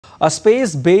A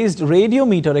space-based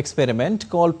radiometer experiment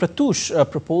called PRATUSH,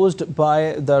 proposed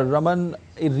by the Raman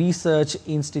Research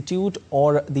Institute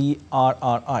or the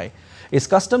RRI, is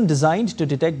custom designed to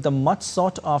detect the much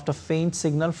sought-after faint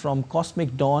signal from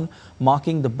cosmic dawn,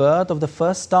 marking the birth of the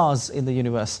first stars in the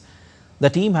universe.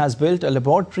 The team has built a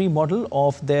laboratory model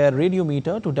of their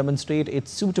radiometer to demonstrate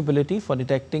its suitability for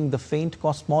detecting the faint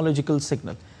cosmological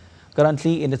signal.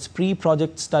 Currently in its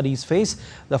pre-project studies phase,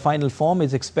 the final form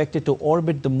is expected to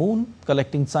orbit the moon,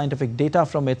 collecting scientific data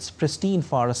from its pristine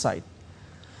far side.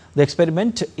 The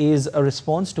experiment is a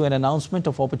response to an announcement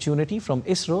of opportunity from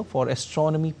ISRO for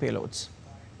astronomy payloads.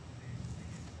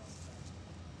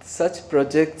 Such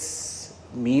projects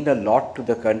mean a lot to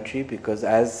the country because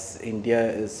as India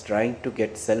is trying to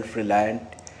get self-reliant,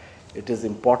 it is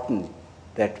important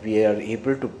that we are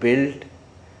able to build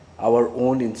our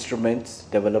own instruments,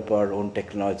 develop our own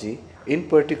technology. In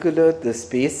particular, the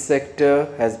space sector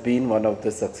has been one of the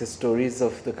success stories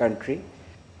of the country.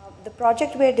 The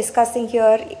project we are discussing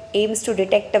here aims to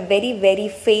detect a very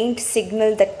faint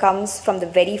signal that comes from the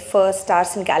very first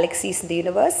stars and galaxies in the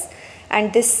universe,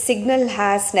 and this signal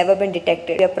has never been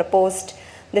detected. We have proposed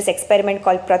this experiment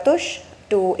called PRATUSH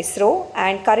to ISRO,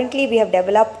 and currently we have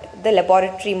developed the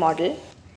laboratory model